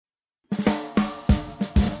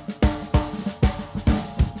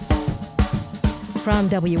From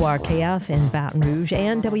WRKF in Baton Rouge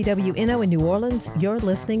and WWNO in New Orleans, you're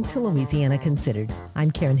listening to Louisiana Considered.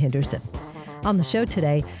 I'm Karen Henderson. On the show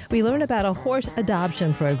today, we learn about a horse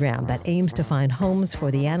adoption program that aims to find homes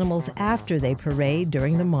for the animals after they parade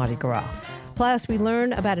during the Mardi Gras. Plus, we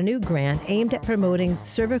learn about a new grant aimed at promoting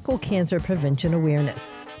cervical cancer prevention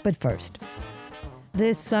awareness. But first,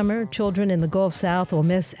 this summer, children in the Gulf South will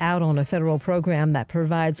miss out on a federal program that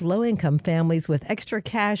provides low-income families with extra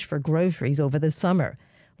cash for groceries over the summer.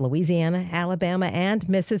 Louisiana, Alabama, and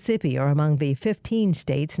Mississippi are among the 15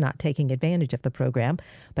 states not taking advantage of the program.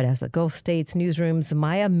 But as the Gulf States Newsroom's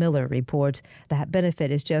Maya Miller reports, that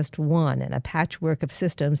benefit is just one in a patchwork of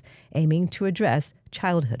systems aiming to address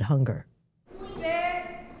childhood hunger.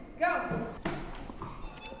 Set, go!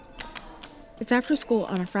 It's after school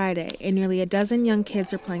on a Friday, and nearly a dozen young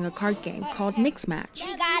kids are playing a card game called Mix Match.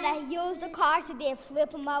 We gotta use the cards and then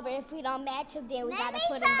flip them over. If we don't match them, then we gotta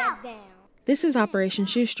put them back down. This is Operation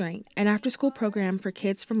Shoestring, an after-school program for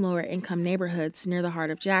kids from lower-income neighborhoods near the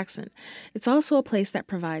heart of Jackson. It's also a place that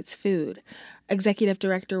provides food. Executive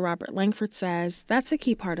Director Robert Langford says that's a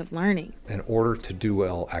key part of learning. In order to do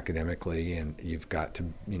well academically, and you've got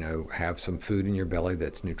to, have some food in your belly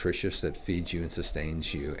that's nutritious, that feeds you and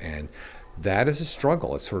sustains you, and that is a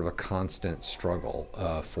struggle. It's sort of a constant struggle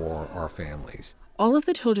for our families. All of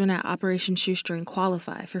the children at Operation Shoestring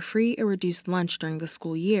qualify for free or reduced lunch during the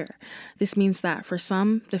school year. This means that for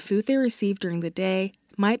some, the food they receive during the day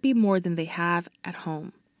might be more than they have at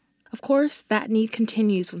home. Of course, that need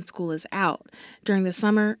continues when school is out. During the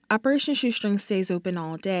summer, Operation Shoestring stays open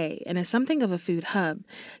all day and is something of a food hub.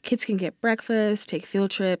 Kids can get breakfast, take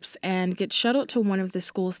field trips, and get shuttled to one of the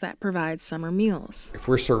schools that provides summer meals. If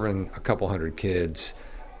we're serving a couple hundred kids,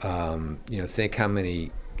 think how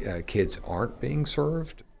many kids aren't being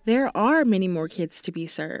served. There are many more kids to be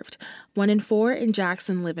served. 1 in 4 in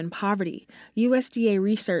Jackson live in poverty. USDA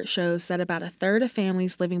research shows that about a third of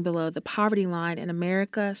families living below the poverty line in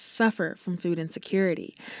America suffer from food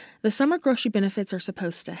insecurity. The summer grocery benefits are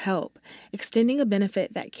supposed to help. Extending a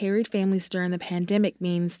benefit that carried families during the pandemic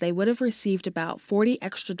means they would have received about $40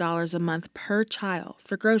 extra a month per child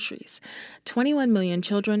for groceries. 21 million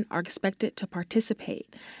children are expected to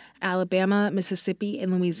participate. Alabama, Mississippi,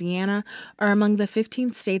 and Louisiana are among the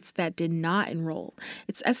 15 states that did not enroll.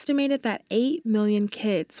 It's estimated that 8 million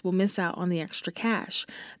kids will miss out on the extra cash.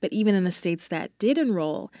 But even in the states that did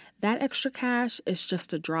enroll, that extra cash is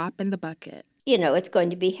just a drop in the bucket. It's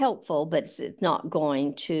going to be helpful, but it's not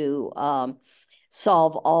going to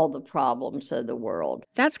solve all the problems of the world.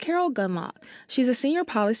 That's Carol Gunlock. She's a senior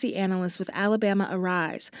policy analyst with Alabama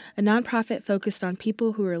Arise, a nonprofit focused on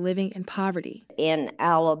people who are living in poverty. In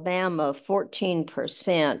Alabama,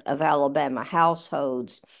 14% of Alabama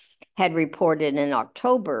households had reported in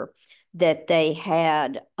October that they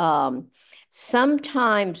had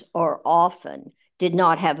sometimes or often did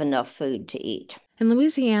not have enough food to eat. In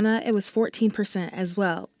Louisiana, it was 14% as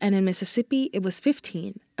well, and in Mississippi, it was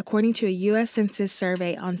 15%, according to a U.S. Census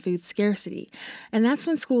survey on food scarcity. And that's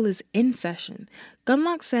when school is in session.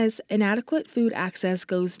 Gunlock says inadequate food access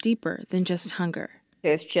goes deeper than just hunger.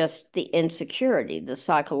 There's just the insecurity, the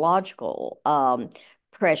psychological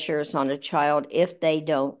pressures on a child if they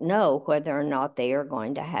don't know whether or not they are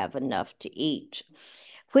going to have enough to eat,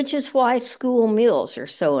 which is why school meals are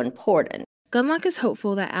so important. Gunlock is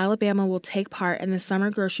hopeful that Alabama will take part in the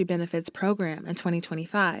Summer Grocery Benefits program in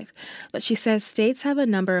 2025, but she says states have a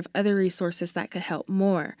number of other resources that could help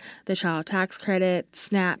more: the Child Tax Credit,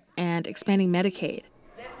 SNAP, and expanding Medicaid.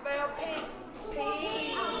 Let's spell pink.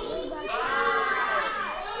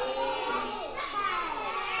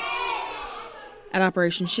 At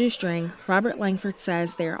Operation Shoestring, Robert Langford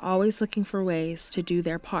says they are always looking for ways to do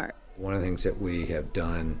their part. One of the things that we have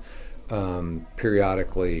done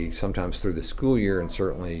periodically, sometimes through the school year and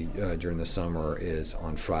certainly during the summer, is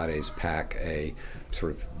on Fridays pack a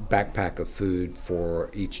sort of backpack of food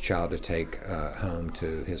for each child to take home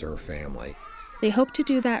to his or her family. They hope to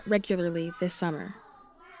do that regularly this summer.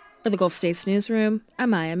 For the Gulf States Newsroom, I'm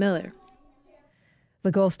Maya Miller.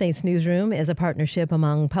 The Gulf States Newsroom is a partnership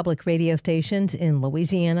among public radio stations in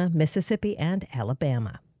Louisiana, Mississippi, and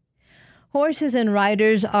Alabama. Horses and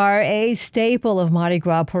riders are a staple of Mardi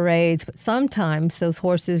Gras parades, but sometimes those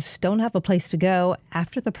horses don't have a place to go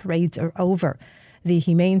after the parades are over. The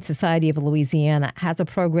Humane Society of Louisiana has a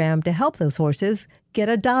program to help those horses get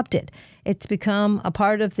adopted. It's become a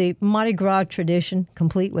part of the Mardi Gras tradition,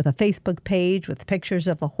 complete with a Facebook page with pictures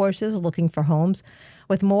of the horses looking for homes.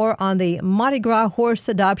 With more on the Mardi Gras Horse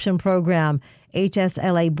Adoption Program,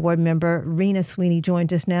 HSLA board member Rena Sweeney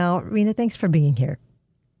joins us now. Rena, thanks for being here.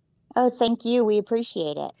 Oh, thank you. We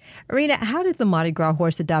appreciate it. Rena, how did the Mardi Gras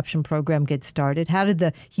horse adoption program get started? How did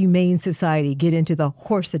the Humane Society get into the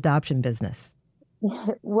horse adoption business?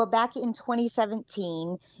 Well, back in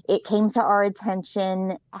 2017, it came to our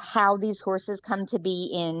attention how these horses come to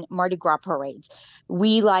be in Mardi Gras parades.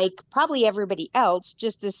 We, like probably everybody else,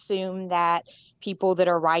 just assume that people that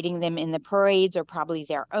are riding them in the parades are probably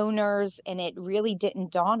their owners. And it really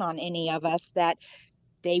didn't dawn on any of us that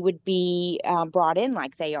they would be brought in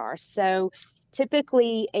like they are. So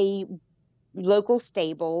typically, a local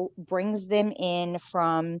stable brings them in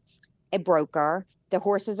from a broker. The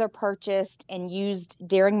horses are purchased and used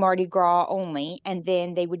during Mardi Gras only, and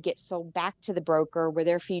then they would get sold back to the broker where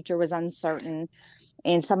their future was uncertain.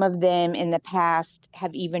 And some of them in the past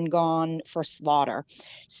have even gone for slaughter.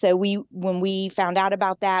 So when we found out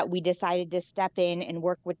about that, we decided to step in and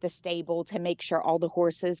work with the stable to make sure all the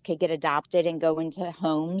horses could get adopted and go into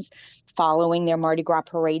homes following their Mardi Gras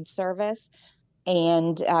parade service.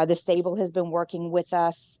 And the stable has been working with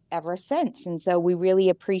us ever since. And so we really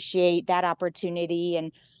appreciate that opportunity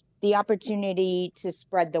and the opportunity to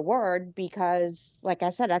spread the word because, like I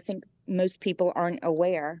said, I think most people aren't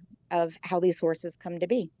aware of how these horses come to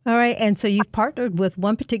be. All right, and so you've partnered with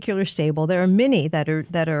one particular stable. There are many that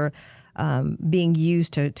are being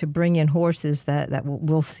used to bring in horses that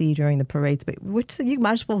we'll see during the parades. But which you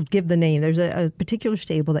might as well give the name. There's a particular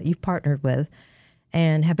stable that you've partnered with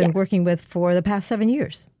and have been working with for the past 7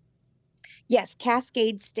 years. Yes,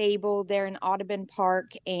 Cascade Stable. They're in Audubon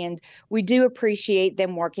Park, and we do appreciate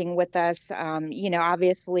them working with us.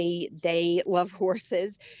 Obviously they love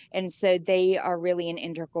horses, and so they are really an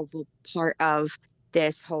integral part of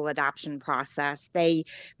this whole adoption process. They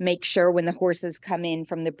make sure when the horses come in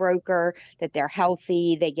from the broker that they're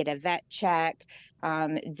healthy, they get a vet check,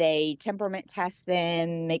 they temperament test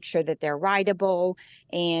them, make sure that they're rideable.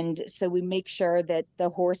 And so we make sure that the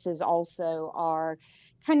horses also are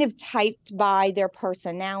kind of typed by their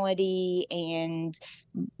personality and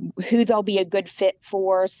who they'll be a good fit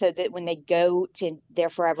for so that when they go to their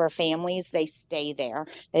forever families, they stay there.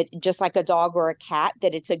 Just like a dog or a cat,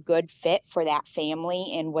 that it's a good fit for that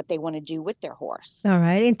family and what they want to do with their horse. All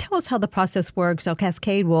right. And tell us how the process works. So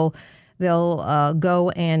Cascade they'll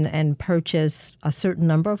go and purchase a certain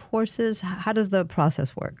number of horses. How does the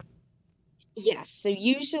process work? Yes. So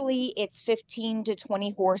usually it's 15 to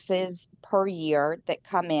 20 horses per year that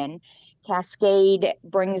come in. Cascade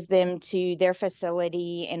brings them to their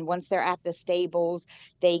facility, and once they're at the stables,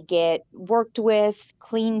 they get worked with,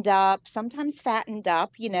 cleaned up, sometimes fattened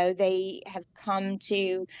up. They have come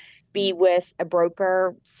to be with a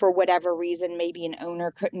broker for whatever reason. Maybe an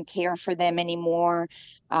owner couldn't care for them anymore,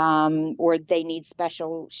 or they need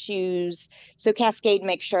special shoes. So Cascade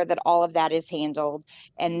makes sure that all of that is handled.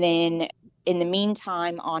 And then in the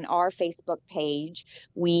meantime, on our Facebook page,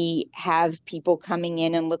 we have people coming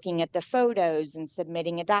in and looking at the photos and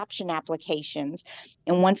submitting adoption applications.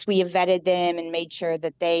 And once we have vetted them and made sure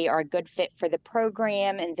that they are a good fit for the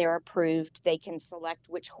program and they're approved, they can select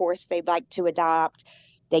which horse they'd like to adopt.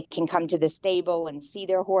 They can come to the stable and see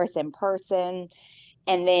their horse in person.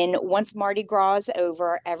 And then once Mardi Gras is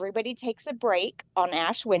over, everybody takes a break on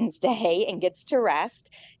Ash Wednesday and gets to rest.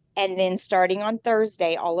 And then starting on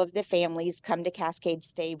Thursday, all of the families come to Cascade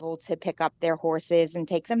Stable to pick up their horses and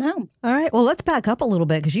take them home. All right. Well, let's back up a little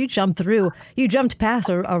bit because you jumped past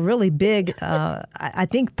a really big, I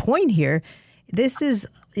think, point here.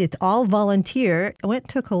 It's all volunteer. I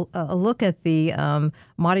took a look at the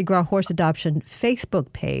Mardi Gras Horse Adoption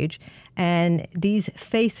Facebook page, and these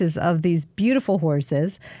faces of these beautiful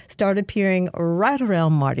horses start appearing right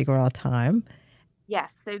around Mardi Gras time.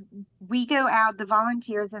 Yes. So we go out, the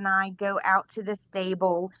volunteers and I go out to the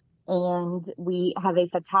stable, and we have a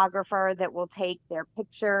photographer that will take their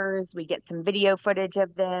pictures. We get some video footage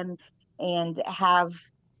of them and have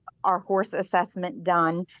our horse assessment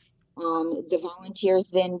done. The volunteers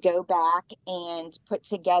then go back and put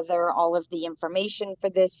together all of the information for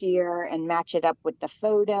this year and match it up with the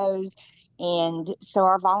photos. And so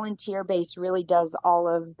our volunteer base really does all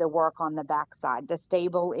of the work on the backside. The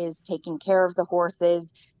stable is taking care of the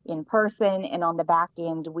horses in person, and on the back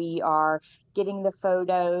end, we are getting the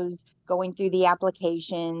photos, going through the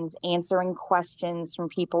applications, answering questions from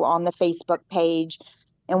people on the Facebook page.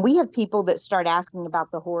 And we have people that start asking about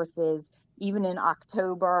the horses even in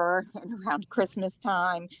October and around Christmas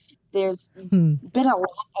time. There's been a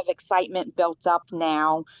lot of excitement built up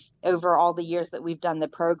now over all the years that we've done the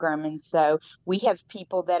program. And so we have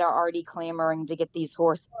people that are already clamoring to get these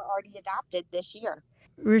horses already adopted this year.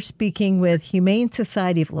 We're speaking with Humane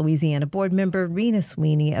Society of Louisiana board member Rena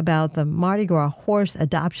Sweeney about the Mardi Gras Horse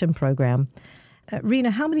Adoption Program. Rena,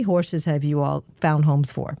 how many horses have you all found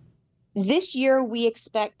homes for? This year, we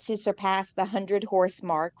expect to surpass the 100 horse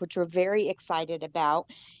mark, which we're very excited about.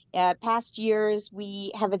 Past years,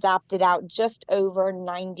 we have adopted out just over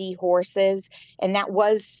 90 horses, and that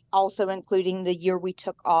was also including the year we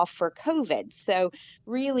took off for COVID. So,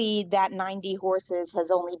 really, that 90 horses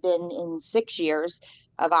has only been in 6 years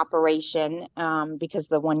of operation because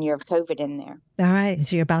the 1 year of COVID in there. All right,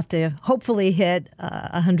 so you're about to hopefully hit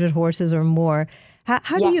 100 horses or more.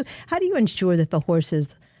 How do Yes. you ensure that the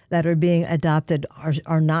horses that are being adopted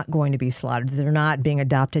are not going to be slaughtered? They're not being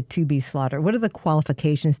adopted to be slaughtered. What are the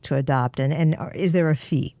qualifications to adopt, and is there a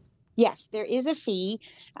fee? Yes, there is a fee.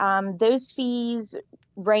 Those fees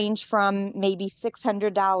range from maybe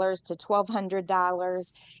 $600 to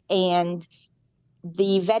 $1,200, and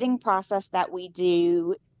the vetting process that we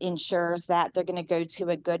do ensures that they're going to go to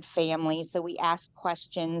a good family. So we ask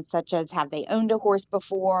questions such as, have they owned a horse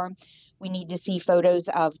before? We need to see photos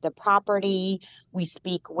of the property. We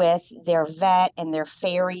speak with their vet and their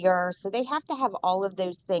farrier. So they have to have all of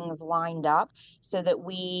those things lined up so that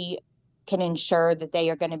we can ensure that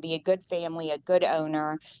they are going to be a good family, a good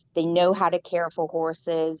owner. They know how to care for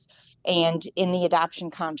horses. And in the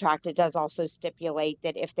adoption contract, it does also stipulate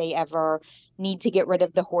that if they ever need to get rid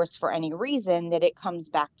of the horse for any reason, that it comes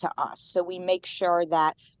back to us. So we make sure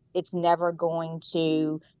that it's never going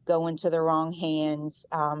to go into the wrong hands.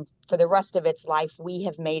 For the rest of its life, we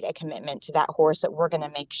have made a commitment to that horse that we're going to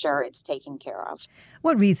make sure it's taken care of.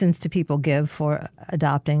 What reasons do people give for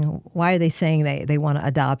adopting? Why are they saying they want to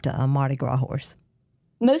adopt a Mardi Gras horse?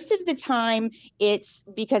 Most of the time, it's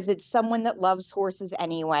because it's someone that loves horses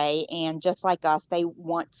anyway. And just like us, they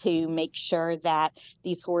want to make sure that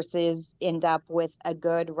these horses end up with a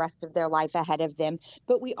good rest of their life ahead of them.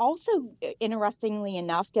 But we also, interestingly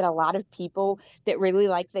enough, get a lot of people that really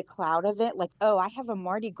like the clout of it. Like, oh, I have a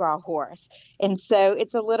Mardi Gras horse. And so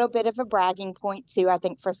it's a little bit of a bragging point, too, I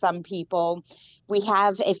think, for some people. We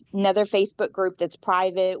have another Facebook group that's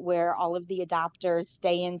private where all of the adopters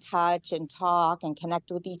stay in touch and talk and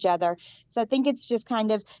connect with each other. So I think it's just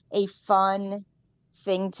kind of a fun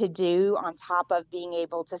thing to do on top of being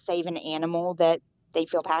able to save an animal that they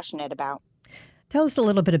feel passionate about. Tell us a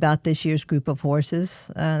little bit about this year's group of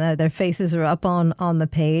horses. Their faces are up on the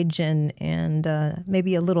page, and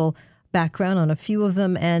maybe a little background on a few of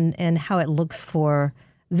them and how it looks for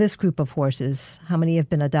this group of horses. How many have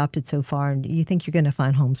been adopted so far, and do you think you're going to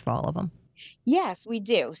find homes for all of them? Yes, we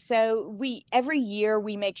do. So every year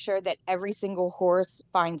we make sure that every single horse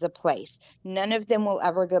finds a place. None of them will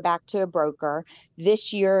ever go back to a broker.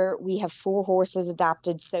 This year we have 4 horses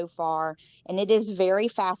adopted so far, and it is very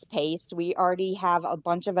fast paced. We already have a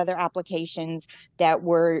bunch of other applications that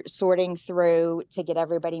we're sorting through to get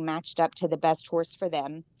everybody matched up to the best horse for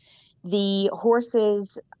them. The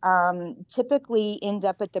horses typically end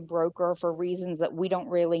up at the broker for reasons that we don't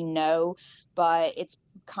really know, but it's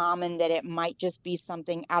common that it might just be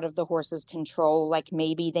something out of the horse's control, like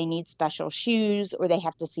maybe they need special shoes or they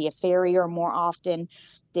have to see a farrier more often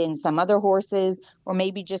than some other horses, or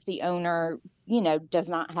maybe just the owner, does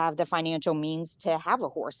not have the financial means to have a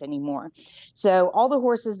horse anymore. So all the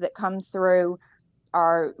horses that come through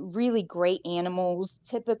are really great animals.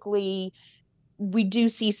 Typically, we do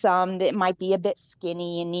see some that might be a bit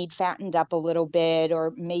skinny and need fattened up a little bit,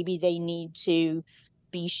 or maybe they need to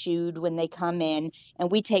be shoed when they come in. And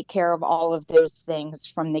we take care of all of those things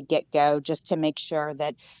from the get-go just to make sure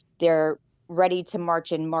that they're ready to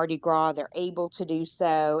march in Mardi Gras, they're able to do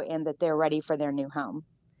so, and that they're ready for their new home.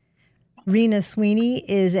 Rena Sweeney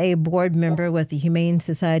is a board member with the Humane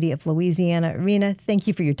Society of Louisiana. Rena, thank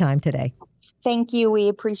you for your time today. Thank you. We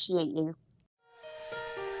appreciate you.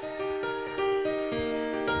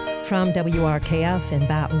 From WRKF in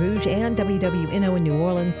Baton Rouge and WWNO in New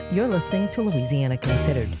Orleans, you're listening to Louisiana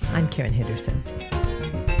Considered. I'm Karen Henderson.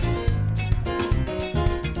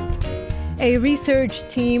 A research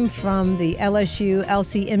team from the LSU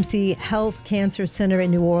LCMC Health Cancer Center in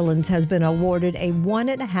New Orleans has been awarded a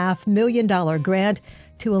 $1.5 million grant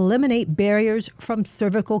to eliminate barriers from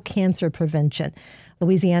cervical cancer prevention.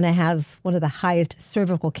 Louisiana has one of the highest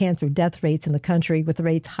cervical cancer death rates in the country, with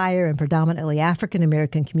rates higher in predominantly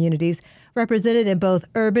African-American communities represented in both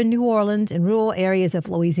urban New Orleans and rural areas of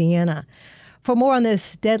Louisiana. For more on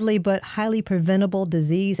this deadly but highly preventable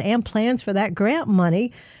disease and plans for that grant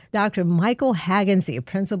money, Dr. Michael Hagensey, a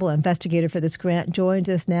principal investigator for this grant, joins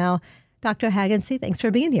us now. Dr. Hagensey, thanks for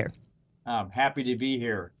being here. I'm happy to be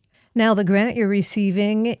here. Now, the grant you're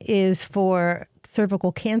receiving is for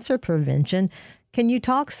cervical cancer prevention. Can you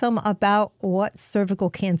talk some about what cervical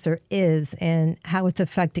cancer is and how it's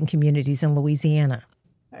affecting communities in Louisiana?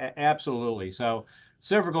 Absolutely. So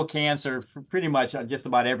cervical cancer, pretty much just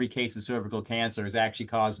about every case of cervical cancer is actually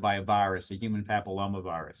caused by a virus, a human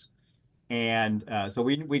papillomavirus. And so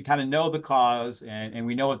we kind of know the cause, and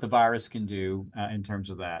we know what the virus can do in terms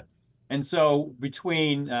of that. And so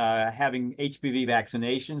between having HPV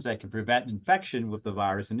vaccinations that can prevent infection with the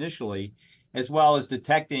virus initially, as well as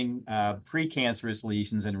detecting precancerous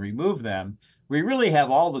lesions and remove them, we really have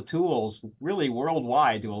all the tools really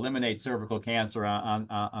worldwide to eliminate cervical cancer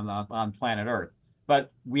on planet Earth.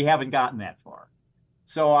 But we haven't gotten that far.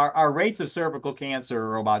 So our rates of cervical cancer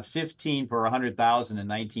are about 15 per 100,000 in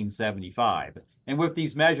 1975. And with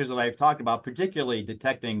these measures that I've talked about, particularly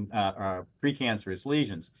detecting precancerous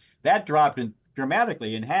lesions, that dropped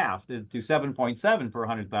dramatically in half to 7.7 per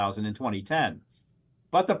 100,000 in 2010.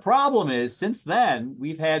 But the problem is, since then,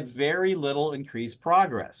 we've had very little increased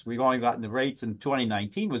progress. We've only gotten the rates in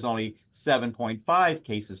 2019 was only 7.5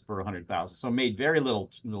 cases per 100,000, so made very little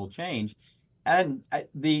change. And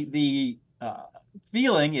the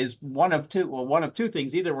feeling is one of two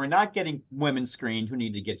things. Either we're not getting women screened who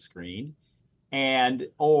need to get screened,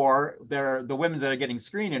 or the women that are getting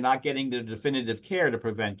screened are not getting the definitive care to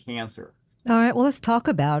prevent cancer. All right. Well, let's talk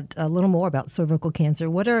about a little more about cervical cancer.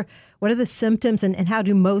 What are the symptoms, and how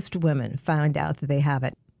do most women find out that they have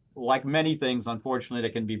it? Like many things, unfortunately,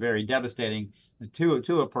 that can be very devastating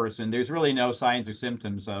to a person. There's really no signs or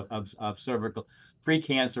symptoms of cervical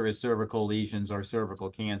precancerous cervical lesions or cervical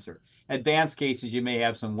cancer. Advanced cases, you may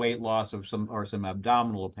have some weight loss or some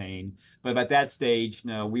abdominal pain, but at that stage,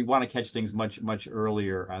 no, we want to catch things much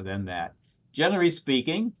earlier than that. Generally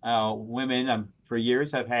speaking, women for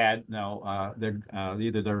years have had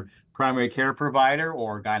either their primary care provider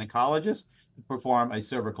or gynecologist perform a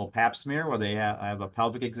cervical pap smear, where they have a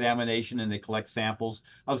pelvic examination and they collect samples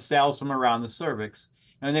of cells from around the cervix.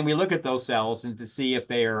 And then we look at those cells and to see if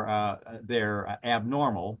they're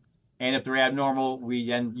abnormal. And if they're abnormal, we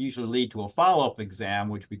then usually lead to a follow-up exam,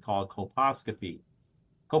 which we call colposcopy.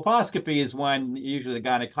 Colposcopy is when usually the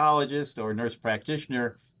gynecologist or nurse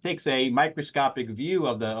practitioner takes a microscopic view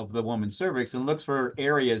of the woman's cervix and looks for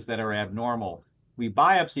areas that are abnormal. We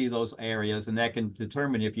biopsy those areas, and that can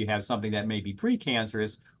determine if you have something that may be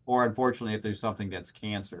precancerous, or unfortunately, if there's something that's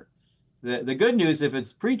cancer. The good news, if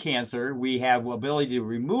it's precancer, we have the ability to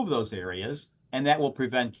remove those areas, and that will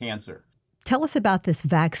prevent cancer. Tell us about this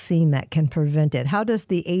vaccine that can prevent it. How does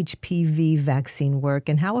the HPV vaccine work,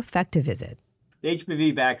 and how effective is it? The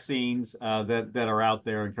HPV vaccines that are out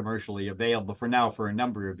there and commercially available for now for a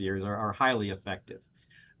number of years are highly effective.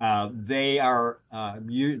 They are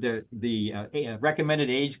the recommended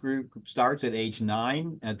age group starts at age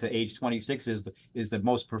 9 to age 26 is the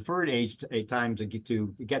most preferred time to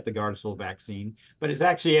get the Gardasil vaccine, but it's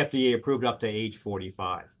actually FDA approved up to age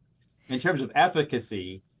 45. In terms of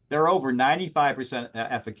efficacy, they're over 95%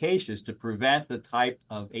 efficacious to prevent the type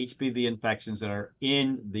of HPV infections that are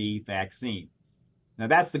in the vaccine. Now,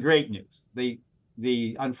 that's the great news.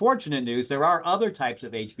 The unfortunate news, there are other types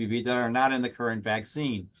of HPV that are not in the current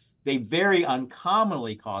vaccine. They very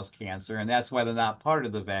uncommonly cause cancer, and that's why they're not part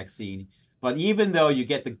of the vaccine. But even though you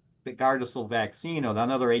get the Gardasil vaccine or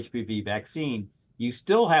another HPV vaccine, you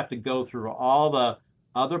still have to go through all the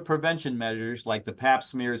other prevention measures like the pap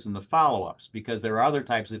smears and the follow-ups, because there are other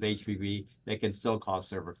types of HPV that can still cause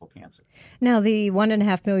cervical cancer. Now, the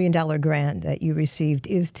 $1.5 million grant that you received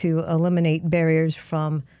is to eliminate barriers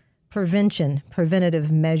from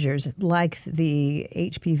preventative measures like the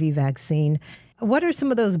HPV vaccine. What are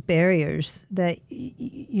some of those barriers that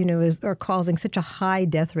are causing such a high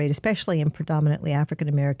death rate, especially in predominantly African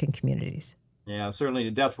American communities? Yeah, certainly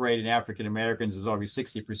the death rate in African Americans is already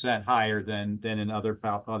 60% higher than in other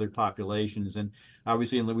populations. And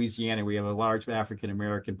obviously in Louisiana, we have a large African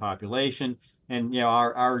American population. And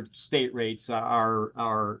our state rates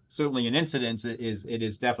are certainly in incidence it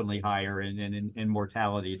is definitely higher, and in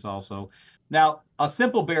mortality it's also. Now, a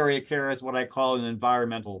simple barrier of care is what I call an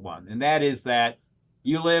environmental one, and that is that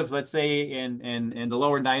you live, let's say, in the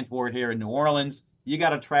lower Ninth Ward here in New Orleans. You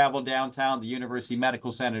got to travel downtown the University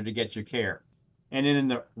Medical Center to get your care. And in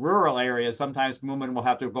the rural areas, sometimes women will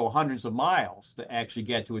have to go hundreds of miles to actually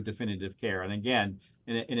get to a definitive care. And again,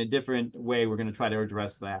 in a different way, we're going to try to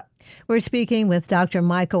address that. We're speaking with Dr.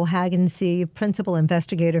 Michael Hagensee, Principal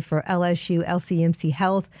Investigator for LSU LCMC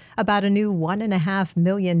Health, about a new $1.5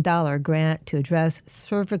 million grant to address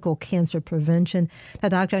cervical cancer prevention. Now,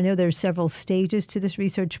 Doctor, I know there's several stages to this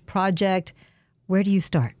research project. Where do you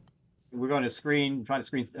start? We're going to try to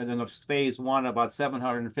screen in phase 1 about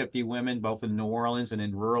 750 women, both in New Orleans and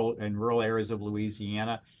in rural areas of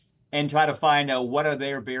Louisiana, and try to find out what are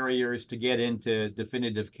their barriers to get into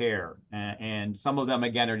definitive care. And some of them,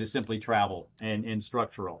 again, are just simply travel and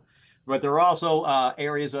structural. But there are also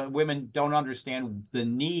areas that women don't understand the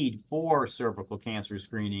need for cervical cancer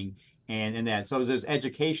screening and that. So there's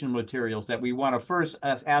educational materials that we want to first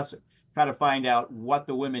try to find out what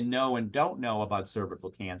the women know and don't know about cervical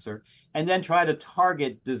cancer, and then try to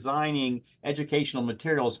target designing educational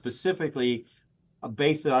materials specifically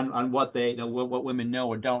based on what they know, what women know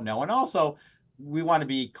or don't know. And also, we want to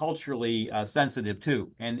be culturally sensitive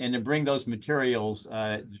too, and to bring those materials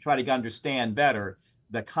to try to understand better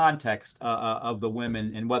the context of the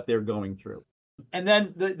women and what they're going through. And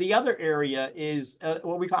then the other area is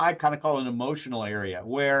what I kind of call an emotional area,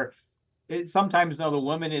 where sometimes the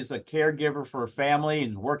woman is a caregiver for a family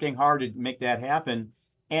and working hard to make that happen.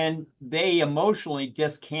 And they emotionally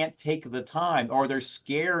just can't take the time, or they're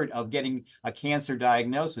scared of getting a cancer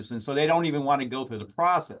diagnosis. And so they don't even want to go through the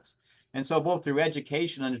process. And so both through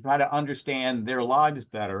education and to try to understand their lives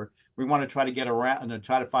better, we want to try to get around and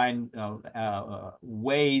try to find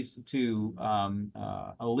ways to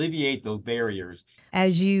alleviate those barriers.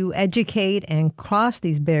 As you educate and cross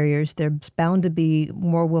these barriers, there's bound to be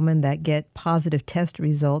more women that get positive test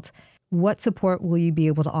results. What support will you be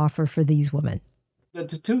able to offer for these women?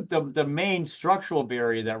 The main structural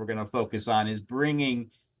barrier that we're going to focus on is bringing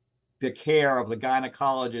the care of the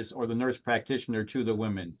gynecologist or the nurse practitioner to the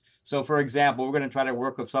women. So, for example, we're going to try to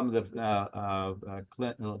work with some of the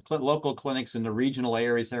local clinics in the regional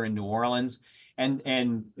areas here in New Orleans,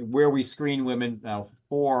 and where we screen women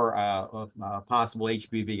for possible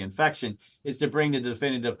HPV infection is to bring the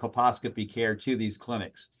definitive colposcopy care to these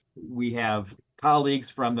clinics. We have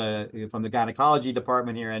colleagues from the gynecology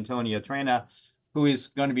department here, Antonia Trena, who is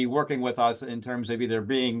going to be working with us in terms of either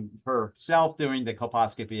being herself doing the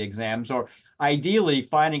colposcopy exams, or ideally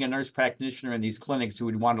finding a nurse practitioner in these clinics who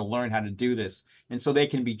would want to learn how to do this. And so they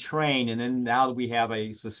can be trained. And then now that we have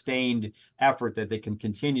a sustained effort that they can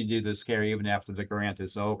continue to do this care even after the grant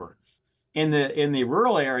is over. In the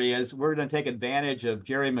rural areas, we're going to take advantage of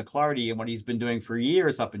Jerry McClarty and what he's been doing for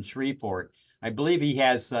years up in Shreveport. I believe he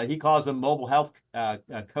has, he calls them mobile health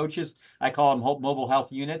coaches. I call them mobile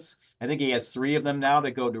health units. I think he has 3 of them now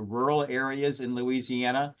that go to rural areas in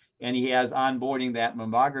Louisiana, and he has onboarding that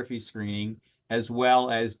mammography screening as well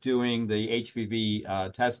as doing the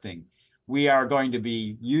HPV testing. We are going to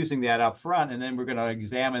be using that up front, and then we're going to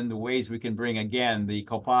examine the ways we can bring, again, the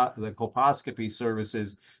colposcopy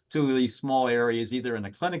services to these small areas, either in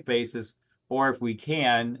a clinic basis or, if we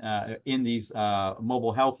can, in these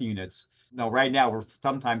mobile health units. No, right now we're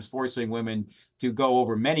sometimes forcing women to go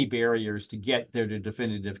over many barriers to get their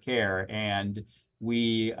definitive care, and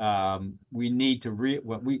we need to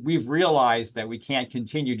we've realized that we can't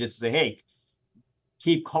continue just to say, hey,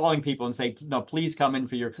 keep calling people and say, no, please come in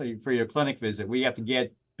for your clinic visit. We have to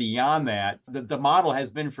get beyond that. The model has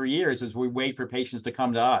been for years is we wait for patients to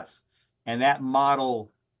come to us, and that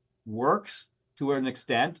model works to an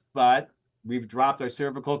extent, but we've dropped our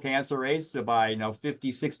cervical cancer rates by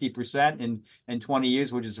 50-60% in 20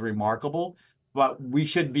 years, which is remarkable. But we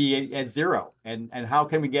should be at 0. And how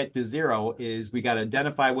can we get to 0 is we got to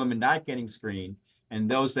identify women not getting screened, and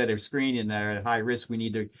those that are screened and are at high risk, we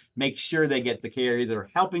need to make sure they get the care, either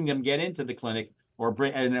helping them get into the clinic or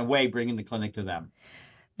in a way bringing the clinic to them.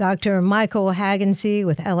 Dr. Michael Hagensee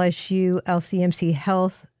with LSU LCMC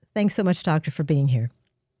Health. Thanks so much, doctor, for being here.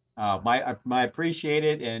 I appreciate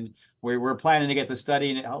it, and we're planning to get the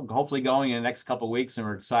study hopefully going in the next couple of weeks, and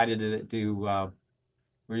we're excited to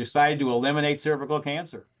eliminate cervical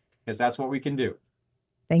cancer, because that's what we can do.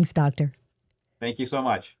 Thanks, doctor. Thank you so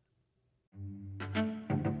much.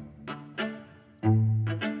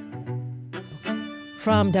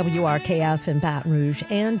 From WRKF in Baton Rouge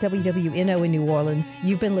and WWNO in New Orleans,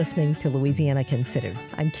 you've been listening to Louisiana Considered.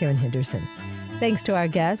 I'm Karen Henderson. Thanks to our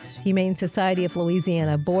guests, Humane Society of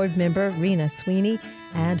Louisiana board member Rena Sweeney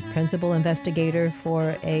and principal investigator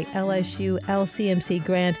for a LSU LCMC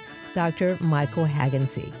grant, Dr. Michael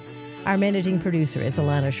Hagensee. Our managing producer is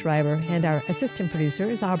Alana Schreiber, and our assistant producer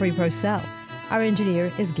is Aubrey Rosell. Our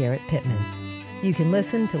engineer is Garrett Pittman. You can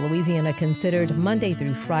listen to Louisiana Considered Monday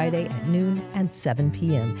through Friday at noon and 7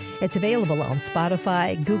 p.m. It's available on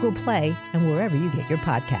Spotify, Google Play, and wherever you get your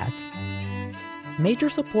podcasts. Major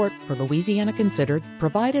support for Louisiana Considered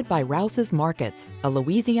provided by Rouse's Markets, a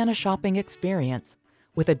Louisiana shopping experience,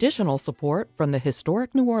 with additional support from the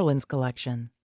Historic New Orleans Collection.